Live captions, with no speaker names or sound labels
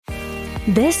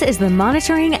This is the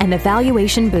Monitoring and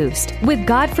Evaluation Boost with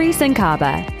Godfrey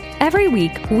Senkaba. Every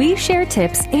week, we share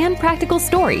tips and practical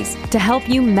stories to help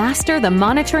you master the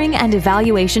monitoring and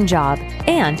evaluation job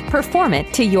and perform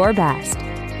it to your best.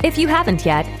 If you haven't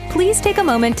yet, please take a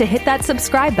moment to hit that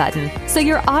subscribe button so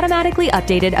you're automatically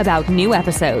updated about new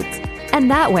episodes. And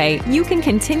that way, you can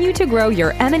continue to grow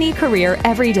your M&E career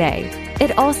every day.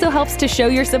 It also helps to show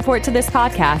your support to this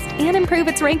podcast and improve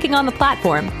its ranking on the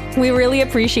platform. We really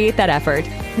appreciate that effort.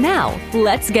 Now,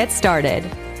 let's get started.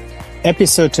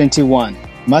 Episode 21,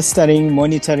 Mastering,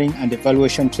 Monitoring and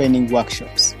Evaluation Training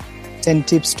Workshops. 10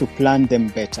 tips to plan them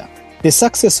better. The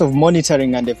success of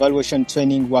monitoring and evaluation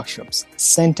training workshops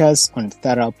centers on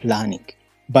thorough planning.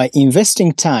 By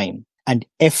investing time and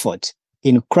effort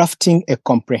in crafting a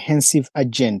comprehensive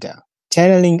agenda,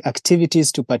 tailoring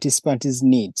activities to participants'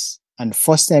 needs, and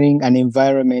fostering an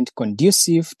environment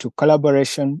conducive to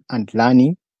collaboration and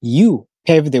learning, you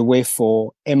pave the way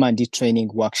for M&E training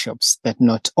workshops that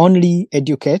not only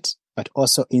educate, but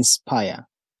also inspire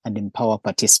and empower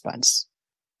participants.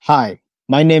 Hi,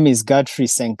 my name is Godfrey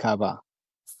Senkaba,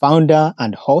 founder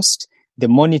and host, the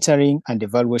Monitoring and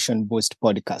Evaluation Boost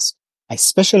podcast. I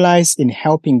specialize in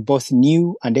helping both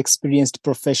new and experienced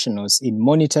professionals in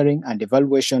monitoring and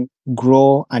evaluation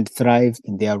grow and thrive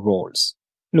in their roles.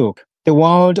 Look, the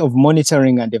world of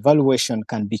monitoring and evaluation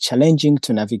can be challenging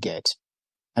to navigate.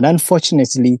 And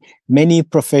unfortunately, many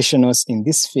professionals in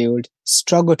this field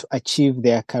struggle to achieve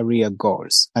their career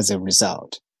goals as a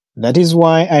result. That is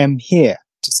why I am here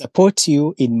to support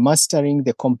you in mastering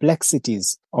the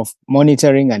complexities of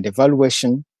monitoring and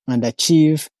evaluation and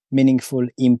achieve meaningful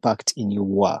impact in your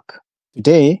work.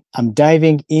 Today, I'm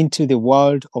diving into the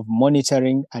world of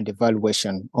monitoring and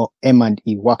evaluation, or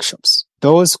M&E workshops.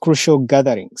 Those crucial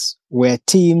gatherings where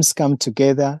teams come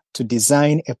together to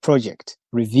design a project,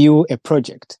 review a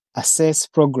project, assess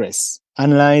progress,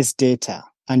 analyze data,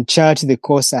 and chart the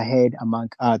course ahead among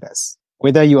others.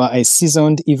 Whether you are a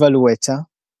seasoned evaluator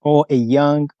or a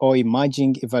young or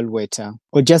emerging evaluator,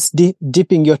 or just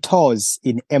dipping your toes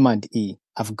in M&E,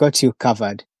 I've got you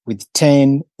covered with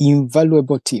 10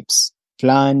 invaluable tips.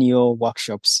 Plan your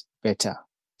workshops better.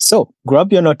 So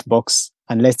grab your notebooks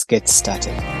and let's get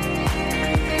started.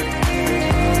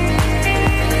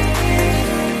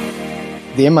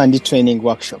 The M&E training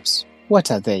workshops. What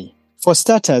are they? For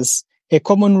starters, a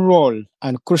common role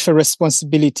and crucial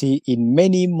responsibility in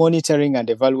many monitoring and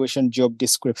evaluation job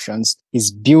descriptions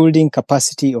is building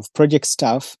capacity of project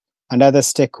staff and other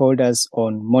stakeholders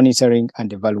on monitoring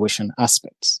and evaluation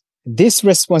aspects. This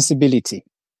responsibility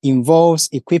involves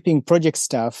equipping project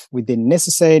staff with the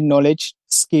necessary knowledge,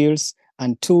 skills,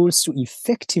 and tools to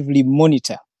effectively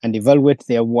monitor and evaluate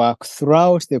their work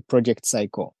throughout the project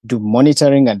cycle. Do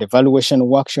monitoring and evaluation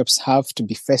workshops have to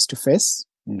be face-to-face?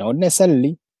 Not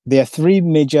necessarily. There are three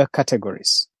major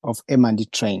categories of M&E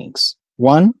trainings.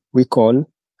 One, we call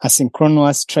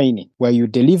asynchronous training, where you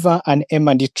deliver an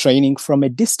M&E training from a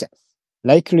distance,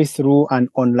 likely through an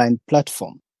online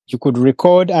platform. You could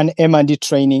record an M&E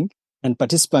training and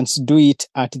participants do it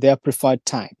at their preferred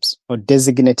times or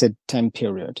designated time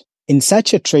period. In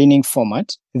such a training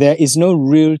format, there is no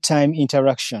real-time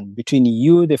interaction between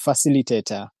you, the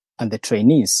facilitator, and the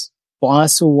trainees. For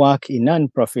us who work in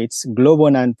nonprofits, global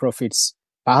nonprofits,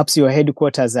 perhaps your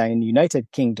headquarters are in the United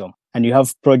Kingdom and you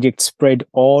have projects spread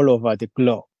all over the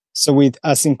globe. So with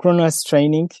asynchronous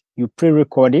training, you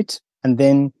pre-record it and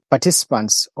then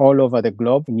participants all over the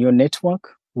globe in your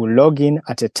network will log in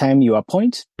at a time you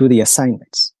appoint, do the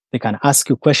assignments. They can ask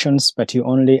you questions, but you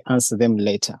only answer them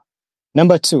later.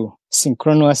 Number two,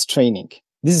 synchronous training.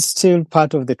 This is still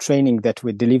part of the training that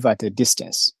we deliver at a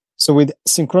distance. So with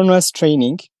synchronous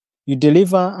training, you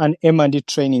deliver an M&E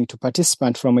training to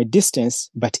participants from a distance,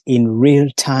 but in real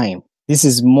time. This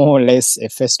is more or less a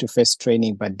face-to-face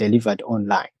training, but delivered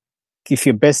online. If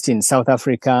you're based in South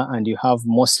Africa and you have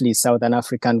mostly Southern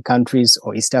African countries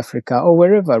or East Africa or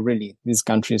wherever really these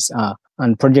countries are,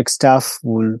 and project staff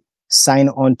will sign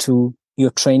on to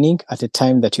your training at a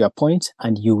time that you appoint,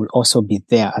 and you will also be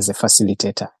there as a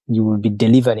facilitator. You will be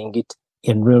delivering it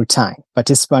in real time.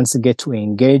 Participants get to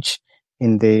engage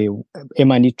in the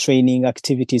M&E training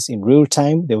activities in real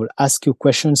time. They will ask you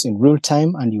questions in real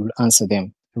time and you will answer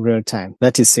them in real time.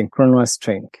 That is synchronous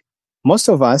training. Most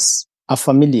of us are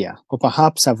familiar or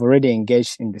perhaps have already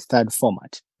engaged in the third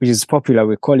format, which is popular.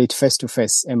 We call it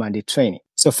face-to-face M&E training.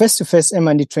 So face-to-face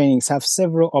M&E trainings have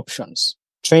several options.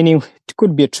 Training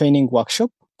could be a training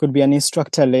workshop, could be an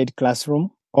instructor-led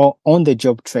classroom or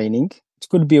on-the-job training. It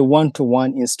could be a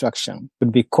one-to-one instruction,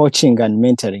 could be coaching and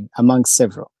mentoring, among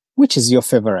several. Which is your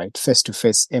favorite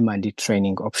face-to-face M&E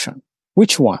training option?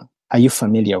 Which one are you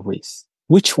familiar with?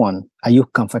 Which one are you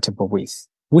comfortable with?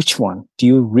 Which one do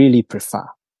you really prefer?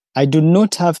 I do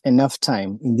not have enough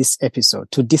time in this episode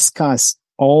to discuss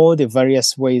all the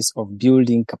various ways of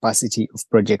building capacity of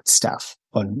project staff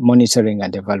on monitoring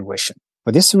and evaluation.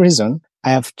 For this reason,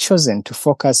 I have chosen to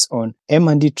focus on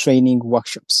M&D training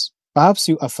workshops. Perhaps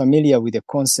you are familiar with the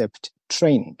concept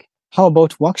training. How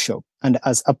about workshop and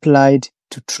as applied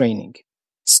to training?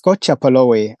 Scott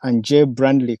Chapalowe and J.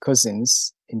 Brandley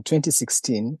Cousins in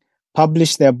 2016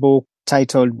 published their book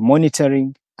titled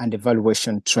Monitoring and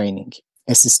Evaluation Training,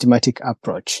 a Systematic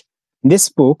Approach. In this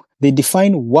book, they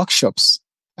define workshops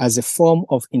as a form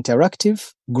of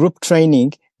interactive group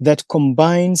training that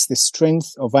combines the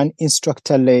strength of an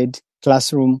instructor-led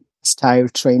classroom-style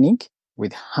training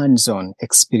with hands-on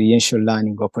experiential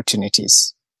learning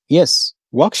opportunities. Yes,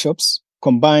 workshops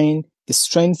combine the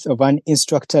strength of an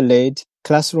instructor-led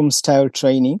classroom-style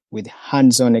training with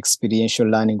hands-on experiential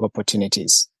learning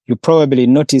opportunities. You probably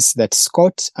noticed that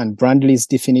Scott and Brandley's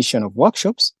definition of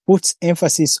workshops puts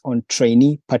emphasis on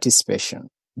trainee participation,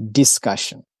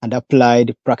 discussion, and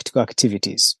applied practical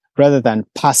activities, rather than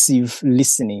passive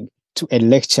listening to a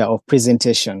lecture or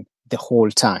presentation the whole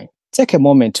time. Take a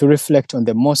moment to reflect on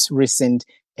the most recent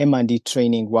M&D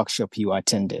training workshop you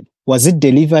attended. Was it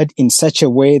delivered in such a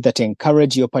way that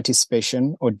encouraged your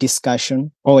participation or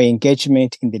discussion or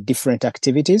engagement in the different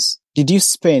activities? Did you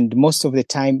spend most of the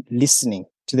time listening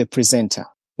to the presenter?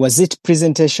 Was it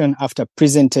presentation after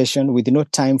presentation with no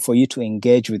time for you to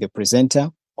engage with the presenter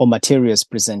or materials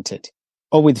presented,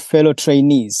 or with fellow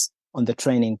trainees on the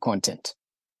training content?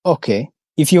 Okay,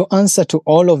 if your answer to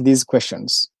all of these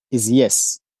questions is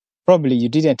yes, probably you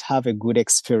didn't have a good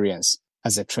experience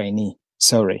as a trainee.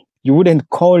 Sorry, you wouldn't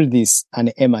call this an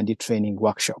M&D training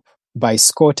workshop by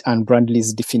Scott and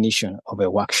Brandley's definition of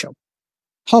a workshop.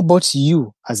 How about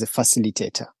you as a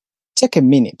facilitator? Take a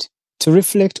minute to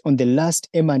reflect on the last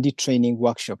M&D training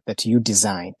workshop that you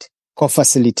designed,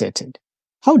 co-facilitated.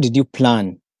 How did you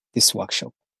plan this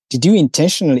workshop? Did you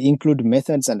intentionally include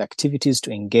methods and activities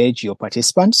to engage your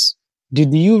participants?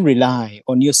 Did you rely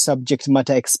on your subject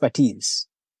matter expertise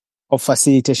or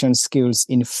facilitation skills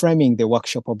in framing the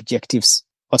workshop objectives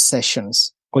or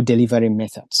sessions or delivery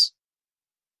methods?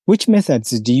 Which methods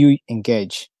did you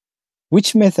engage?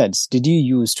 Which methods did you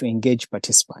use to engage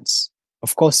participants?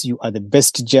 Of course, you are the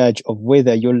best judge of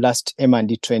whether your last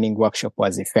M&D training workshop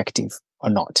was effective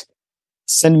or not.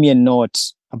 Send me a note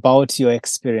about your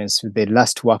experience with the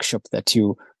last workshop that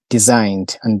you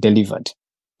designed and delivered.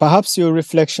 Perhaps your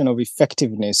reflection of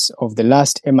effectiveness of the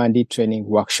last M&D training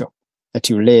workshop that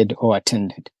you led or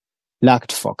attended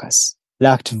lacked focus,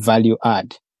 lacked value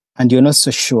add, and you're not so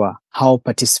sure how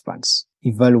participants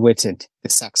evaluated the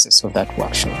success of that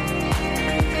workshop.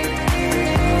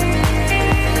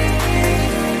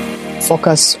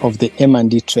 Focus of the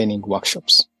M&D training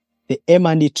workshops. The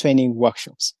M&D training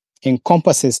workshops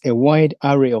encompasses a wide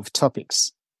array of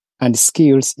topics and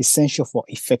skills essential for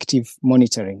effective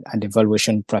monitoring and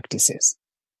evaluation practices.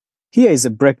 Here is a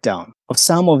breakdown of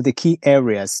some of the key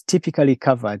areas typically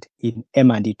covered in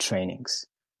M&D trainings.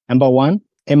 Number 1,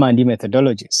 M&D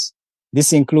methodologies.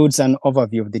 This includes an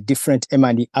overview of the different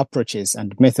M&D approaches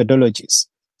and methodologies,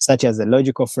 such as the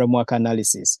logical framework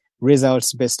analysis,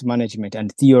 results-based management,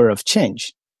 and theory of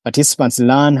change. Participants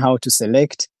learn how to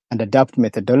select and adapt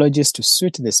methodologies to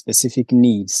suit the specific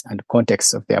needs and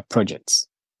context of their projects.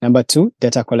 Number 2,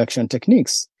 data collection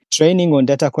techniques. Training on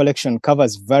data collection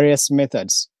covers various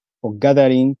methods for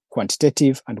gathering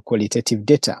quantitative and qualitative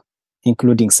data,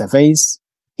 including surveys,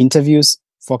 interviews,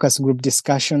 focus group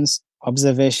discussions,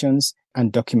 observations,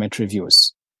 and document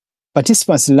reviews.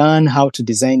 Participants learn how to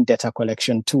design data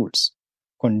collection tools,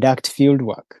 conduct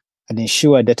fieldwork, and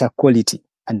ensure data quality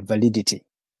and validity.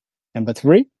 Number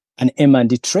 3, an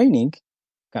M&D training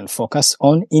can focus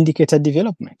on indicator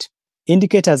development.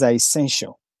 Indicators are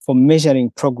essential for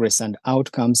measuring progress and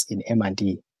outcomes in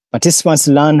M&D. Participants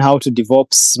learn how to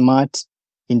develop SMART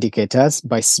indicators.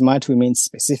 By SMART, we mean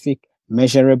specific,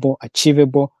 measurable,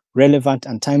 achievable, relevant,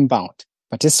 and time-bound.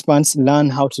 Participants learn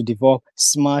how to develop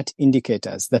SMART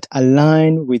indicators that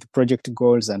align with project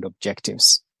goals and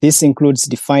objectives. This includes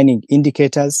defining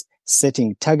indicators,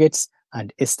 setting targets,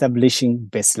 and establishing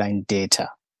baseline data.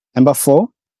 Number 4,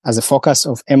 as a focus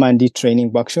of M&D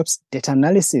training workshops, data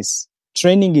analysis.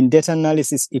 Training in data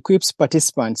analysis equips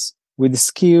participants with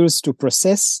skills to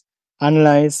process,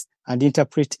 analyze, and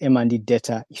interpret M&D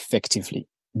data effectively.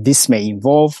 This may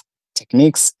involve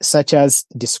techniques such as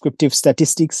descriptive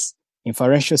statistics,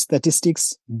 inferential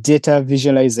statistics, data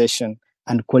visualization,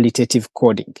 and qualitative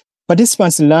coding.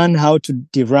 Participants learn how to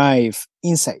derive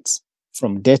insights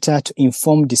from data to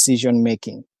inform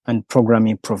decision-making and program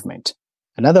improvement.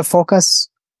 Another focus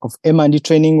of M&D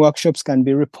training workshops can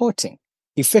be reporting.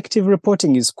 Effective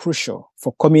reporting is crucial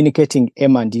for communicating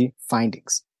M&D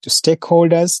findings to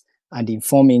stakeholders and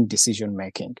informing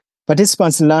decision-making.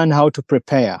 Participants learn how to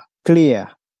prepare clear,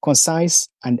 concise,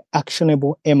 and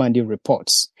actionable M&D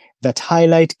reports that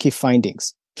highlight key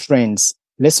findings, trends,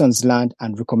 lessons learned,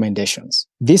 and recommendations.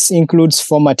 This includes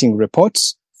formatting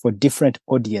reports for different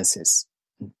audiences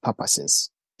and purposes.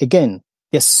 Again,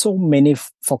 there's so many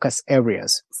focus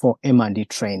areas for M&D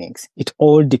trainings. It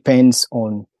all depends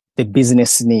on the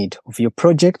business need of your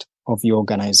project, of your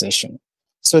organization.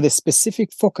 So the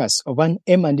specific focus of an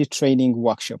M&D training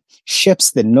workshop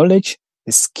shapes the knowledge,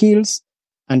 the skills,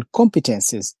 and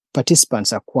competencies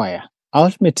participants acquire,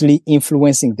 ultimately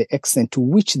influencing the extent to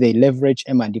which they leverage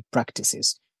M&D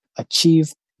practices,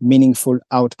 achieve meaningful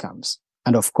outcomes,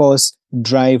 and of course,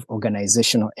 drive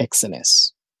organizational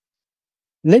excellence.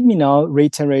 Let me now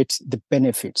reiterate the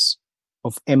benefits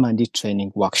of M&D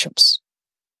training workshops.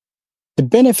 The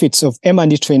benefits of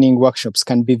M&D training workshops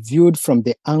can be viewed from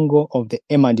the angle of the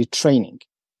M&D training.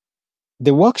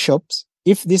 The workshops,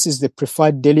 if this is the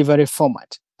preferred delivery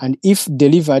format, and if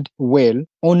delivered well,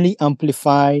 only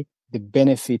amplify the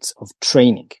benefits of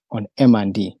training on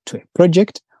M&D to a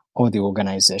project or the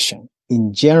organization.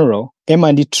 In general,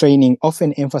 M&D training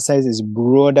often emphasizes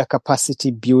broader capacity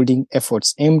building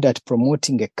efforts aimed at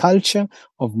promoting a culture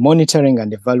of monitoring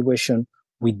and evaluation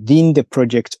within the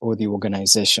project or the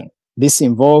organization. This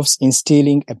involves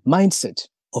instilling a mindset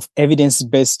of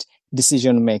evidence-based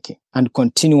decision-making and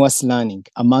continuous learning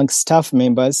among staff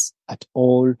members at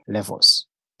all levels.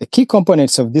 The key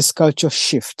components of this culture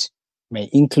shift may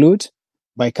include,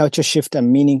 by culture shift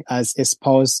I'm meaning as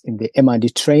espoused in the M&D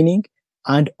training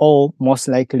and or most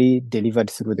likely delivered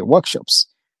through the workshops.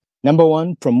 Number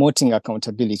one, promoting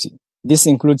accountability. This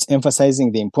includes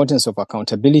emphasizing the importance of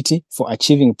accountability for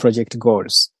achieving project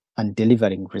goals and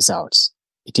delivering results.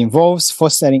 It involves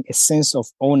fostering a sense of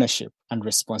ownership and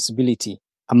responsibility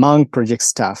among project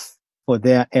staff for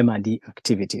their M&D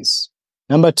activities.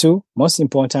 Number two, most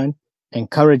important,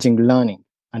 encouraging learning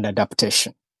and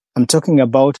adaptation. I'm talking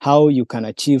about how you can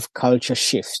achieve culture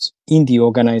shift in the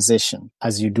organization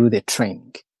as you do the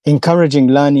training. Encouraging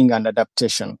learning and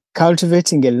adaptation,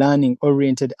 cultivating a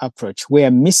learning-oriented approach where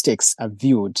mistakes are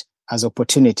viewed as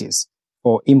opportunities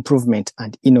for improvement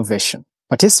and innovation.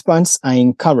 Participants are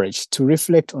encouraged to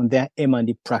reflect on their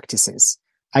M&D practices,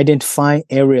 identify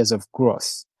areas of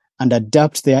growth, and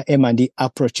adapt their M&D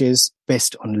approaches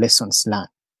based on lessons learned.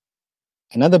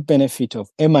 Another benefit of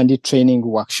M&D training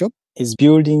workshop is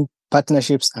building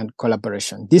partnerships and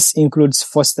collaboration. This includes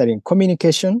fostering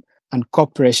communication and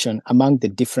cooperation among the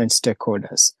different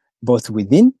stakeholders, both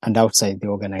within and outside the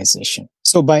organization.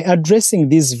 So by addressing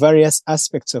these various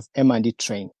aspects of M&D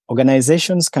training,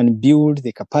 organizations can build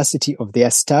the capacity of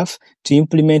their staff to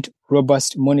implement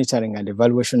robust monitoring and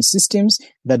evaluation systems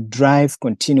that drive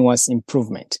continuous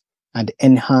improvement and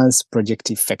enhance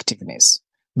project effectiveness.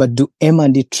 But do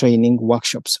M&D training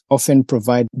workshops often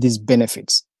provide these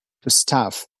benefits to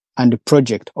staff and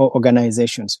project or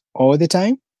organizations all the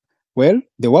time? Well,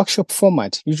 the workshop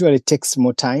format usually takes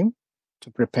more time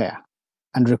to prepare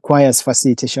and requires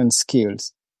facilitation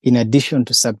skills in addition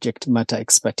to subject matter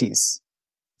expertise.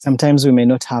 Sometimes we may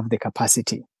not have the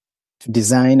capacity to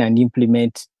design and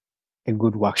implement a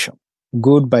good workshop,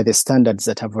 good by the standards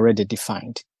that I've already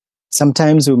defined.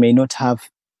 Sometimes we may not have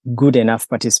good enough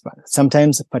participants.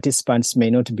 Sometimes participants may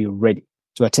not be ready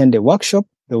to attend a workshop.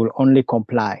 They will only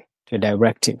comply to a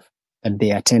directive that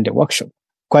they attend a workshop.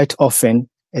 Quite often,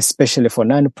 especially for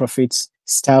non-profits,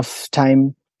 staff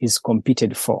time is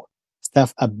competed for.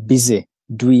 Staff are busy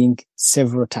doing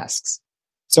several tasks.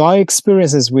 So our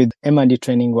experiences with M&D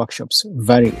training workshops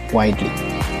vary widely.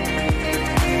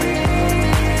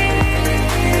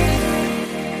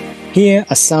 Here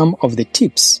are some of the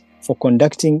tips for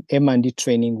conducting M&D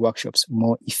training workshops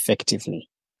more effectively.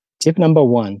 Tip number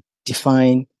one,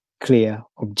 define clear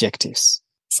objectives.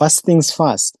 First things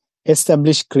first,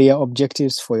 establish clear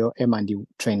objectives for your M&D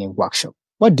training workshop.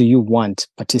 What do you want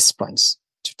participants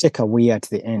to take away at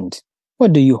the end?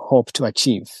 What do you hope to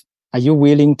achieve? Are you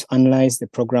willing to analyze the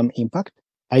program impact,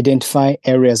 identify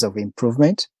areas of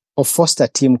improvement, or foster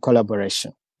team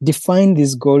collaboration? Define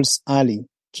these goals early.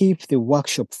 Keep the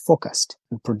workshop focused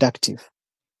and productive.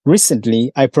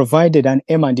 Recently, I provided an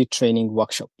M&D training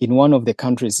workshop in one of the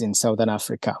countries in Southern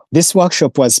Africa. This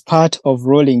workshop was part of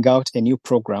rolling out a new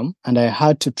program, and I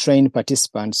had to train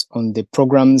participants on the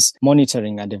program's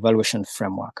monitoring and evaluation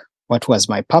framework. What was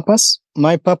my purpose?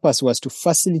 My purpose was to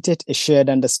facilitate a shared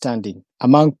understanding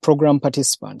among program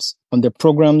participants on the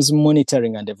program's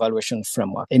monitoring and evaluation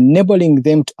framework, enabling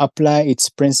them to apply its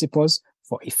principles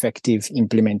for effective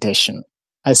implementation.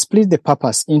 I split the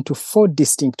purpose into 4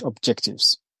 distinct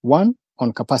objectives. 1,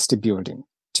 on capacity building,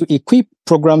 to equip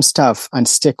program staff and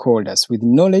stakeholders with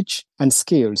knowledge and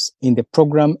skills in the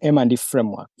program M&E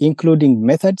framework, including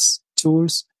methods,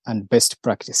 tools, and best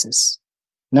practices.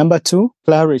 Number 2,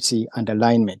 clarity and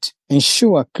alignment.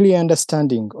 Ensure clear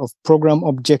understanding of program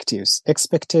objectives,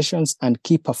 expectations, and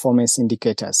key performance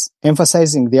indicators,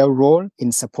 emphasizing their role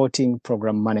in supporting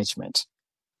program management.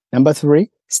 Number 3,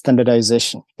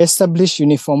 standardization. Establish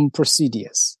uniform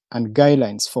procedures and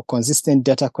guidelines for consistent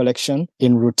data collection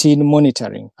in routine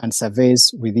monitoring and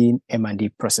surveys within M&E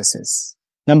processes.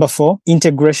 Number 4,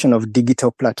 integration of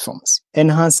digital platforms.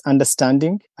 Enhance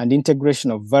understanding and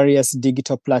integration of various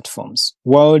digital platforms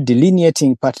while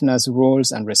delineating partners'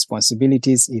 roles and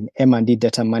responsibilities in M&E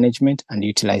data management and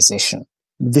utilization.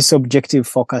 This objective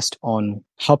focused on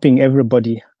helping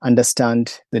everybody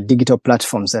understand the digital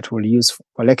platforms that we'll use for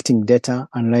collecting data,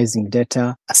 analyzing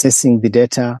data, assessing the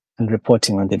data, and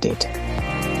reporting on the data.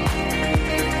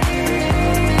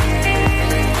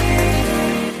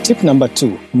 Tip number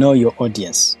 2, know your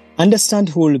audience. Understand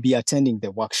who will be attending the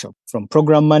workshop, from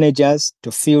program managers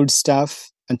to field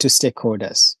staff and to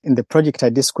stakeholders. In the project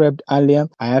I described earlier,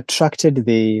 I attracted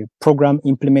the program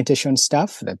implementation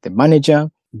staff, that the manager,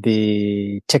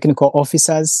 the technical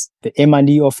officers, the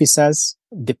M&E officers,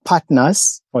 the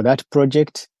partners for that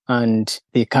project, and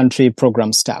the country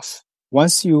program staff.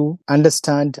 Once you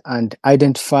understand and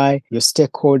identify your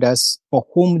stakeholders for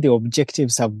whom the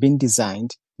objectives have been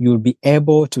designed, you'll be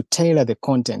able to tailor the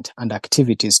content and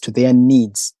activities to their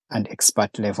needs and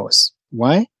expert levels.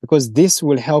 Why? Because this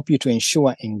will help you to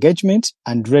ensure engagement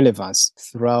and relevance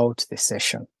throughout the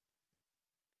session.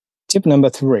 Tip number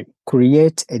 3,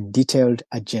 create a detailed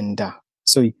agenda.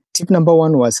 So tip number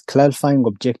 1 was clarifying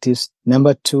objectives.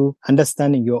 Number 2,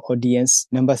 understanding your audience.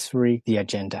 Number 3, the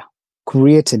agenda.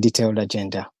 Create a detailed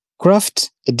agenda.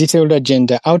 Craft a detailed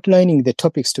agenda outlining the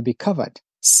topics to be covered,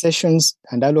 sessions,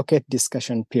 and allocate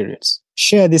discussion periods.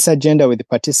 Share this agenda with the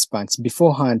participants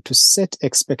beforehand to set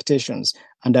expectations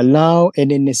and allow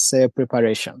any necessary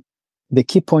preparation. The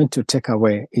key point to take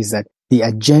away is that the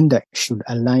agenda should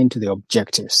align to the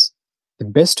objectives. The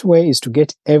best way is to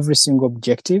get every single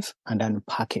objective and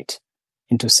unpack it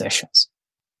into sessions.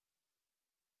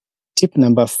 Tip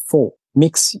number 4,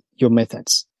 mix your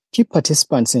methods. Keep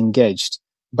participants engaged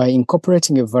by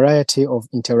incorporating a variety of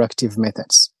interactive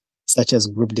methods, such as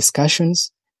group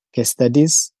discussions, case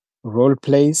studies, role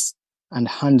plays, and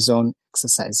hands-on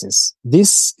exercises.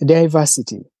 This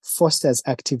diversity fosters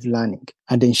active learning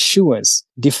and ensures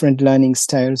different learning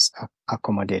styles are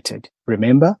accommodated.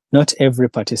 Remember, not every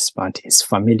participant is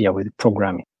familiar with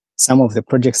programming. Some of the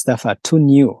project staff are too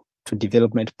new to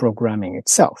development programming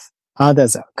itself.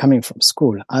 Others are coming from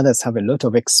school. Others have a lot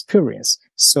of experience.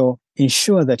 So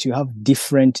ensure that you have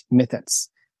different methods.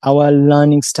 Our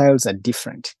learning styles are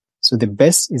different. So the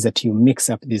best is that you mix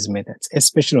up these methods,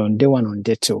 especially on day 1, on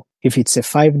day 2. If it's a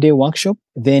 5-day workshop,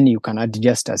 then you can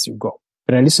adjust as you go.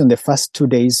 But at least on the first 2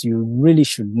 days, you really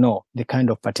should know the kind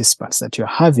of participants that you're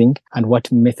having and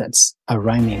what methods are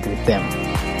rhyming with them.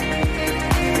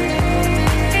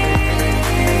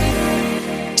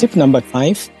 Tip number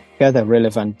 5, gather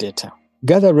relevant data.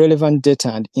 Gather relevant data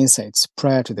and insights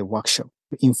prior to the workshop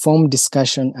to inform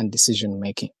discussion and decision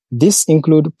making. This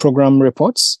include program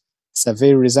reports,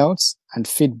 survey results, and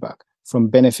feedback from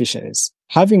beneficiaries.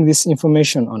 Having this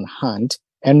information on hand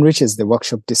enriches the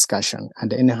workshop discussion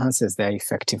and enhances their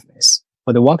effectiveness.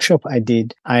 For the workshop I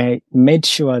did, I made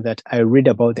sure that I read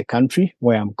about the country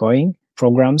where I'm going,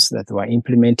 programs that we're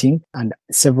implementing, and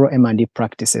several M&E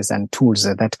practices and tools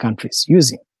that that country is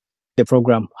using. The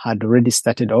program had already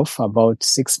started off about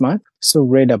 6 months, so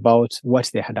read about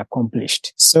what they had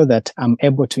accomplished so that I'm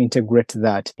able to integrate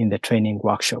that in the training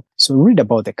workshop. So read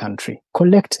about the country,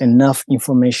 collect enough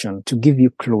information to give you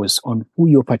clues on who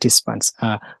your participants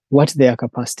are, what their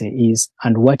capacity is,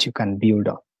 and what you can build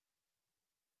on.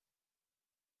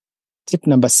 Tip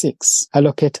number 6,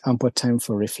 allocate ample time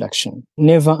for reflection.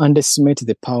 Never underestimate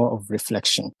the power of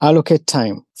reflection. Allocate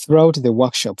time throughout the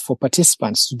workshop for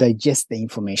participants to digest the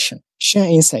information, share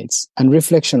insights and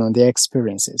reflection on their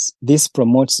experiences. This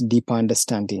promotes deeper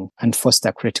understanding and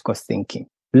foster critical thinking.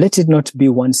 Let it not be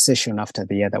one session after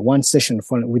the other, one session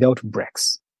without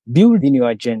breaks. Build in your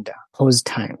agenda pause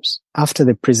times after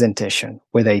the presentation,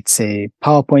 whether it's a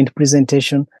PowerPoint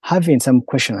presentation, having some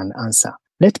question and answer.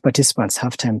 Let participants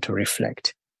have time to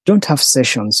reflect. Don't have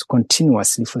sessions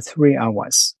continuously for 3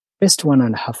 hours. Best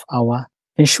 1.5 hours.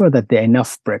 Ensure that there are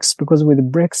enough breaks, because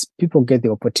with breaks, people get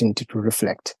the opportunity to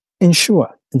reflect. Ensure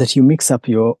that you mix up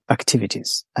your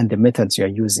activities and the methods you're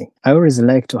using. I always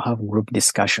like to have group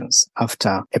discussions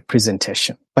after a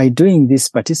presentation. By doing this,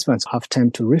 participants have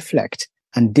time to reflect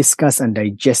and discuss and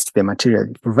digest the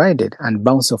material provided and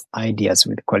bounce off ideas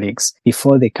with colleagues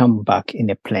before they come back in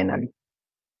a plenary.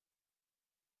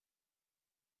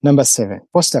 Number 7,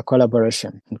 foster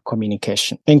collaboration and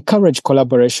communication. Encourage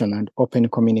collaboration and open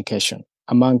communication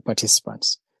among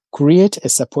participants. Create a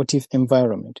supportive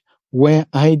environment where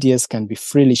ideas can be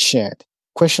freely shared,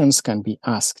 questions can be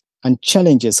asked, and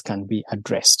challenges can be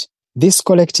addressed. This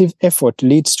collective effort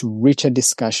leads to richer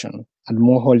discussion and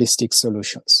more holistic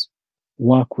solutions.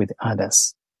 Work with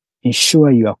others.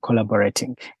 Ensure you are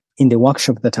collaborating. In the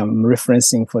workshop that I'm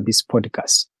referencing for this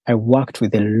podcast, I worked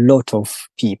with a lot of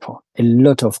people, a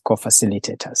lot of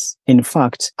co-facilitators. In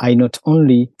fact, I not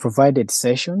only provided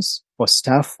sessions for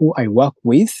staff who I work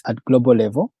with at global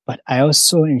level, but I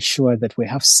also ensure that we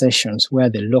have sessions where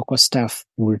the local staff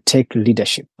will take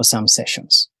leadership for some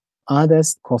sessions.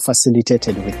 Others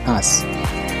co-facilitated with us.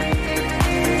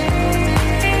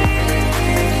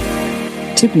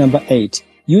 Tip number 8,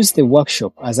 use the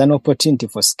workshop as an opportunity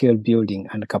for skill building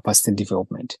and capacity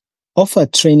development. Offer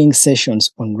training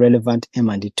sessions on relevant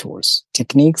M&D tools,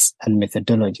 techniques, and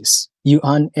methodologies. You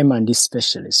are an M&D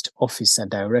specialist, officer,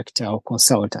 director, or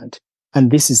consultant, and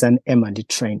this is an M&D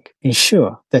training.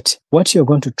 Ensure that what you're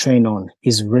going to train on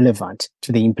is relevant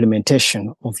to the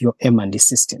implementation of your M&D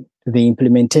system, to the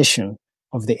implementation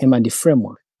of the M&D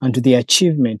framework, and to the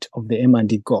achievement of the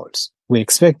M&D goals. We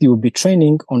expect you will be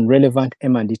training on relevant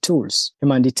M&D tools,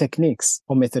 M&D techniques,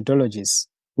 or methodologies.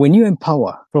 When you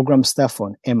empower program staff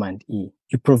on M&E,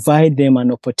 you provide them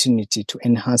an opportunity to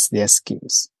enhance their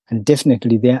skills and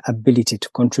definitely their ability to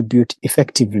contribute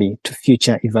effectively to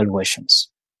future evaluations.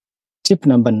 Tip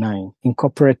number 9,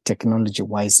 incorporate technology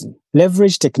wisely.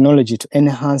 Leverage technology to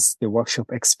enhance the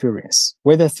workshop experience,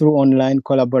 whether through online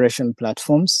collaboration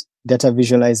platforms, data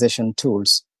visualization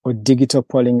tools, or digital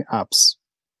polling apps.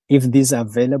 If these are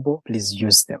available, please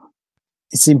use them.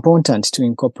 It's important to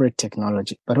incorporate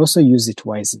technology, but also use it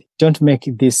wisely. Don't make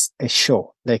this a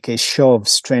show, like a show of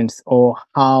strength or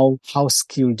how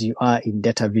skilled you are in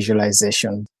data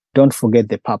visualization. Don't forget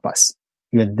the purpose.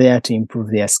 You're there to improve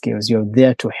their skills. You're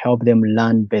there to help them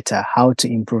learn better how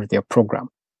to improve their program.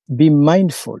 Be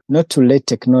mindful not to let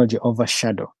technology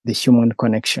overshadow the human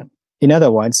connection. In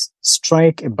other words,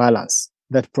 strike a balance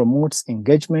that promotes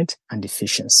engagement and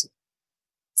efficiency.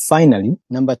 Finally,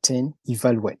 number 10,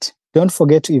 evaluate. Don't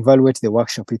forget to evaluate the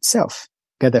workshop itself.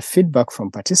 Gather feedback from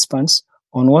participants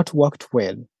on what worked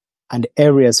well and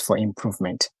areas for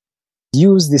improvement.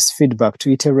 Use this feedback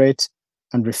to iterate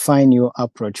and refine your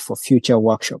approach for future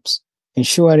workshops,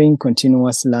 ensuring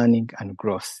continuous learning and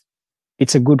growth.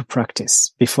 It's a good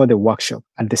practice before the workshop,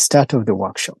 at the start of the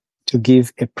workshop, to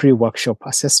give a pre-workshop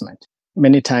assessment.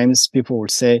 Many times people will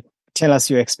say, tell us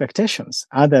your expectations.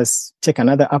 Others take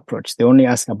another approach. They only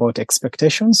ask about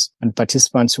expectations, and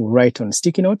participants will write on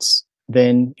sticky notes.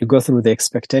 Then you go through the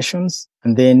expectations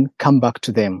and then come back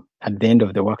to them at the end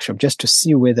of the workshop just to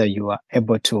see whether you are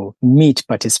able to meet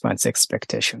participants'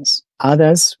 expectations.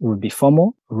 Others will be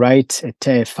formal, write a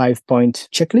 5-point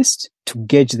checklist to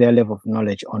gauge their level of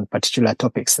knowledge on particular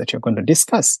topics that you're going to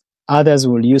discuss. Others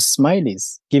will use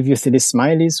smileys, give you 3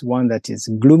 smileys, one that is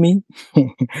gloomy,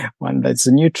 one that's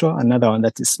neutral, another one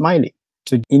that is smiley,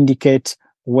 to indicate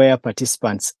where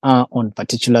participants are on a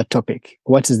particular topic.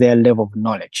 What is their level of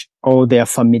knowledge or their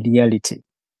familiarity?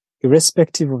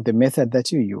 Irrespective of the method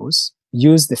that you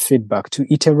use the feedback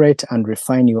to iterate and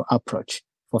refine your approach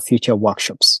for future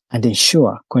workshops and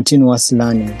ensure continuous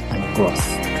learning and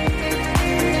growth.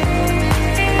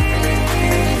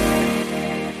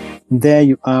 There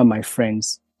you are, my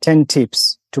friends. 10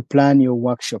 tips to plan your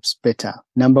workshops better.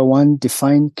 Number 1,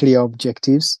 define clear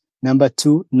objectives. Number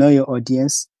 2, know your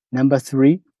audience. Number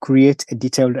 3, create a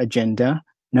detailed agenda.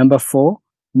 Number 4,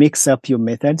 mix up your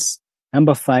methods.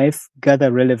 Number 5, gather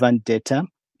relevant data.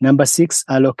 Number 6,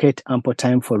 allocate ample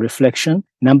time for reflection.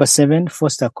 Number 7,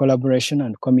 foster collaboration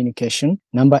and communication.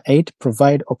 Number 8,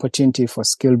 provide opportunity for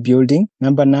skill building.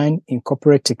 Number 9,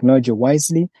 incorporate technology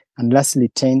wisely. And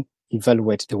lastly, 10,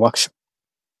 evaluate the workshop.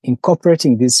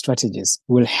 Incorporating these strategies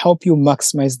will help you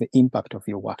maximize the impact of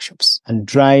your workshops and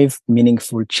drive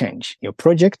meaningful change in your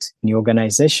project, in your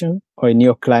organization, or in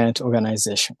your client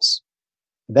organizations.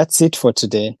 That's it for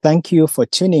today. Thank you for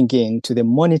tuning in to the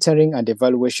Monitoring and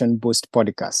Evaluation Boost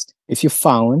podcast. If you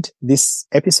found this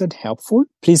episode helpful,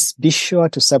 please be sure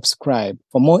to subscribe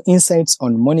for more insights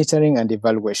on monitoring and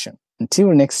evaluation. Until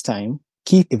next time,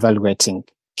 keep evaluating,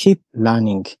 keep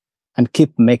learning, and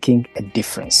keep making a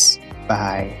difference.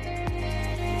 Bye.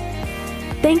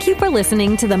 Thank you for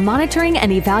listening to the Monitoring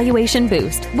and Evaluation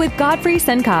Boost with Godfrey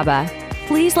Senkaba.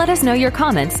 Please let us know your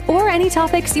comments or any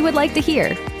topics you would like to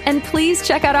hear. And please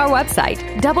check out our website,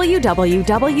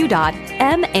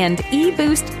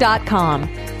 www.mandeboost.com.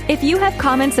 If you have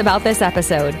comments about this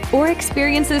episode or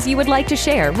experiences you would like to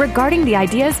share regarding the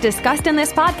ideas discussed in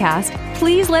this podcast,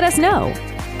 please let us know.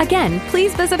 Again,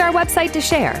 please visit our website to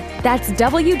share. That's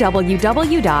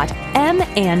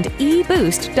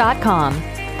www.mandeboost.com.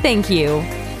 Thank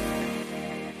you.